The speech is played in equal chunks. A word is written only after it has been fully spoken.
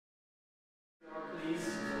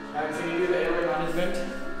Alright, so you do the airway management,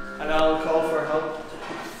 and I'll call for help.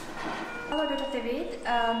 Hello, Dr. David.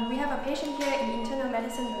 We have a patient here in the internal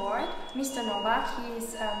medicine ward, Mr. Novak. He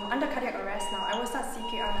is under cardiac arrest now. I will start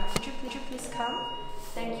CPR now. Could you please come?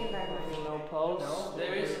 Thank you very much. No pulse. No,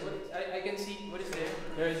 there is. I can see. What is there?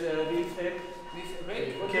 There is a V-flip.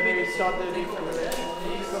 Great. Okay, maybe start the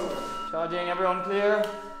V-flip. Charging, everyone clear?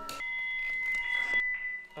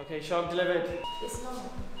 Okay, shock delivered. It's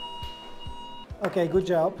normal. Okay, good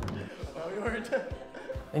job.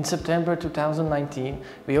 In September 2019,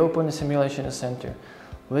 we opened a simulation center.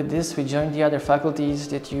 With this, we joined the other faculties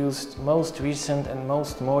that used most recent and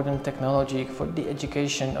most modern technology for the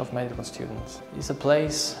education of medical students. It's a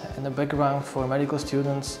place and a background for medical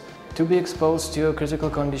students to be exposed to critical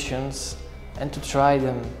conditions and to try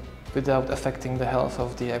them without affecting the health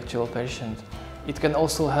of the actual patient. It can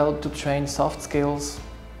also help to train soft skills,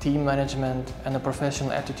 team management and a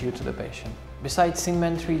professional attitude to the patient. Besides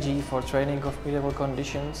SimCen 3G for training of critical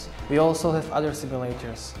conditions, we also have other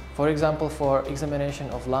simulators, for example for examination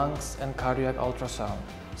of lungs and cardiac ultrasound.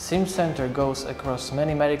 SimCenter goes across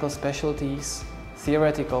many medical specialties,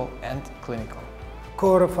 theoretical and clinical.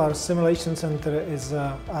 Core of our simulation center is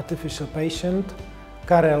artificial patient.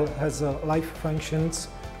 Karel has life functions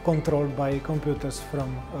controlled by computers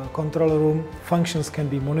from control room. Functions can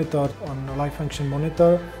be monitored on a life function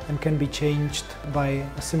monitor and can be changed by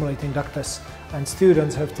simulating doctors. And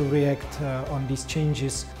students have to react on these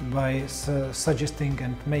changes by suggesting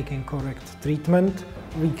and making correct treatment.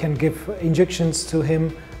 We can give injections to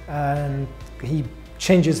him and he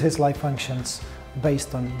changes his life functions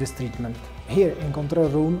based on this treatment. Here in control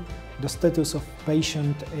room, the status of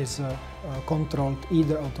patient is controlled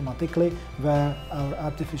either automatically, where our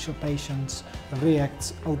artificial patients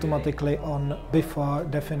reacts automatically on before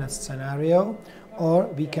definite scenario, or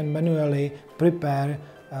we can manually prepare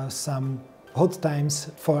some hot times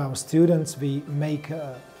for our students. We make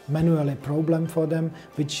manually a problem for them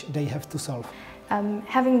which they have to solve.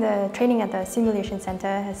 Having the training at the simulation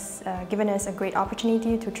center has given us a great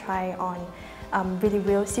opportunity to try on really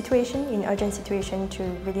real situation, in urgent situation, to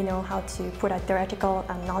really know how to put our theoretical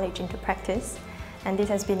knowledge into practice. And this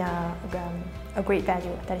has been a great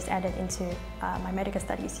value that is added into my medical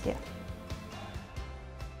studies here.